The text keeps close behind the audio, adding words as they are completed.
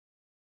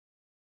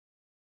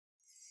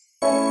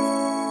思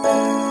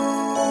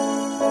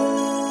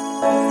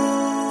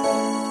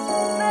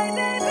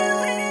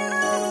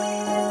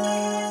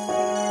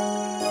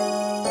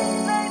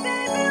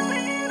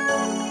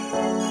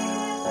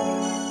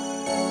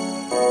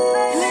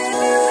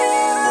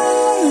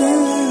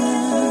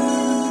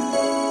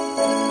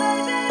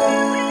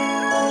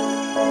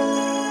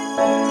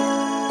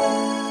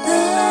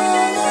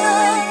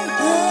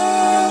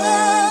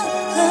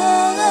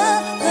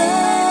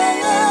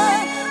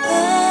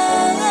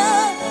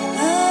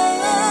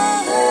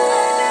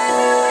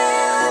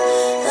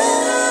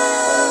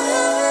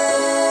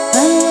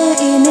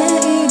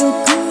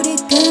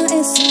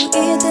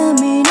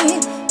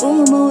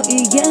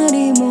いや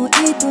りも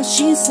愛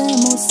しさ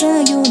もさ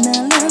よな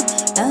ら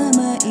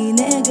甘い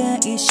願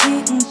い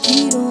蜃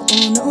気楼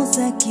の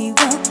先は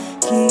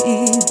希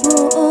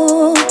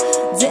望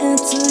絶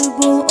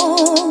望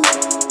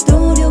努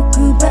力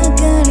ばか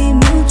り夢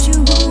中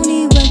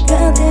には勝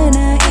てな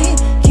い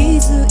気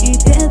づい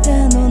てた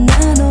のな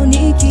の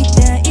に期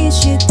待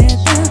して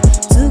た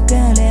疲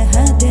れ果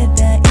てた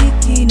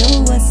息の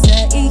浅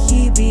い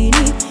日々に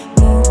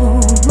もう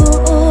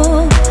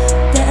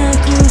た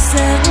くさ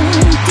ん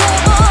と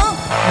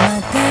ま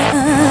た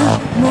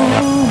物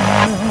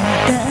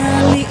足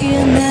り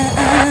ない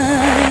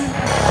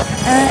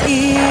愛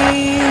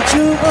情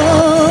た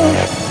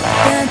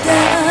だ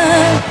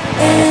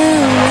選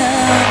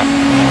ん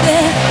で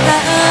離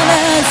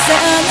さ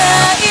な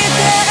いで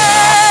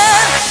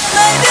My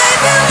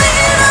baby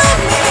little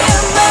me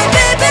My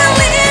baby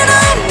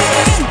little me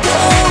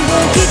動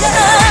機が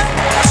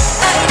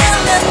愛な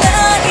ら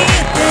泣い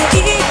てい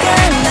いか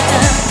ら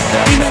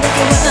今だけ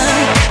は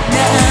何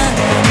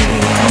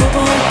も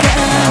か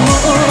も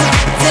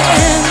全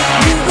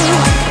部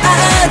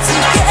預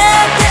け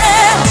て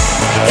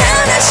悲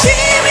し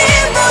み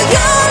も喜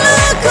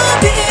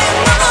び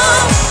も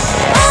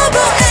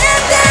覚え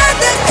て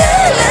たか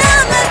ら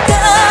また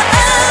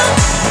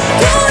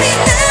懲り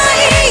な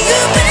い夢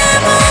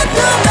求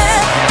め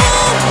溺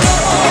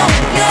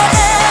れ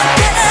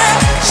て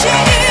し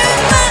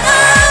ま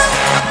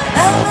う甘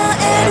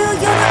える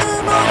夜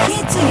も必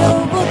要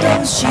と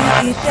知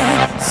って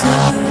す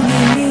ぐに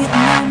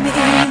lean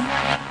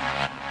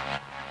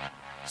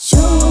賞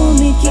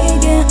味期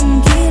限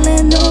切れ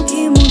の気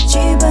持ち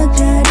ばか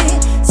り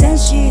差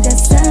し出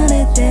さ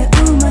れて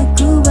うまく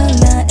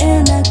笑え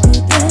なくて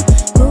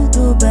言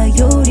葉よ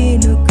り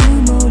ぬく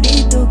もり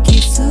とキ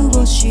ス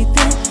をして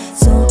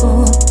そっ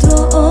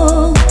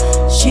と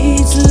静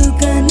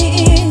かに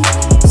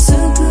す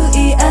く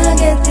い上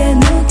げて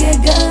抜け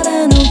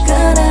殻の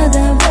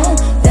体を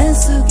助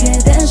け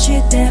出し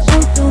て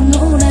音の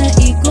ない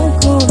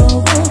心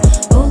を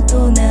大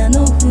人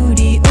のふ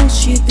りをし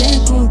て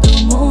子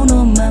供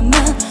のまま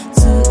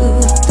ずっ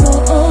と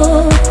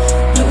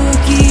不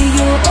器用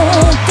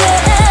で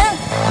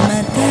ま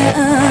た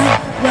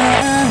割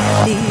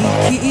り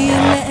切れ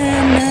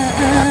な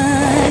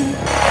い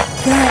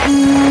感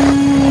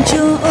情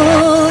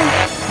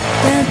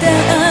ただ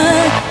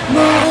求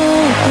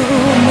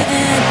め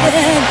て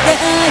抱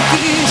き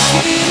し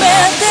め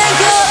て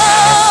よ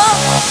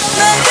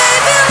My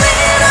baby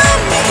little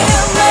me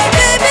My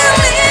baby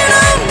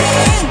little me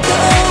動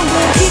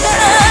機が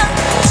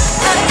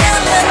愛な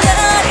ら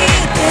泣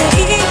いて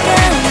いいか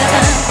ら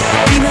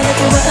今だけ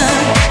は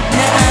何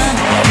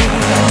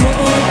も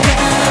か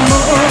も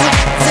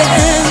全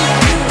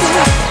部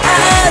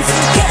預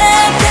け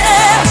て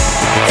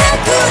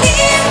確認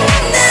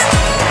なん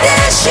て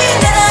し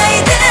な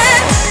いで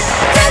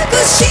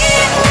隠し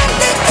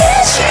だけ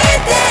し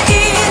てい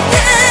て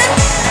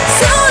そ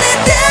れ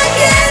だけ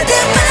で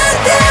ま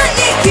た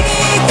息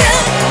が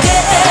で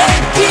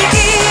き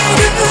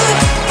る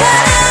か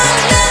ら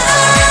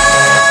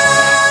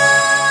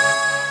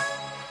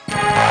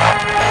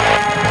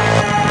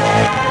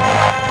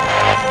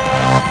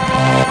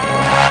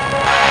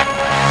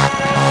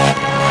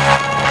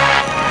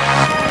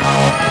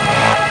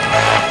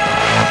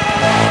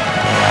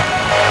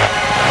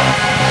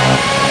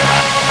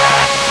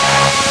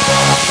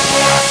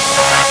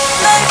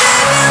My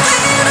baby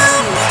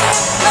little me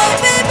My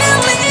baby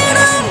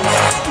little me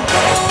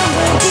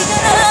動機が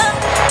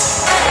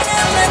愛な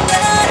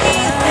ら泣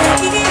い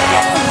ていいか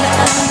ら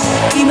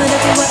今だ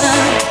けは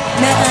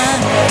何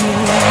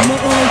も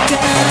か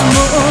も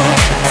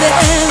全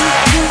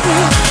部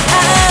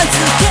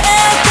預けて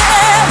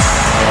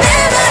願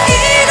い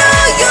の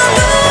夜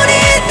に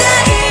抱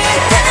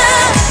いた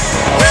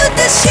不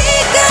確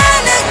か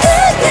な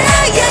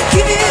輝き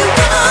を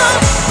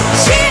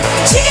信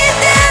じ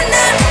て何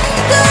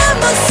度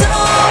もそう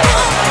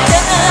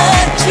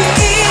立ち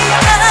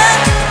上が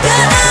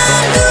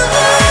る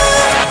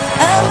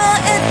甘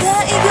えた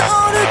い夜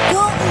今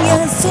夜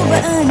そば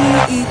に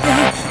いて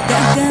だ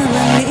から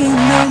lean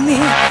on me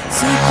す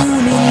ぐ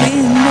に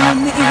lean on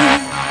me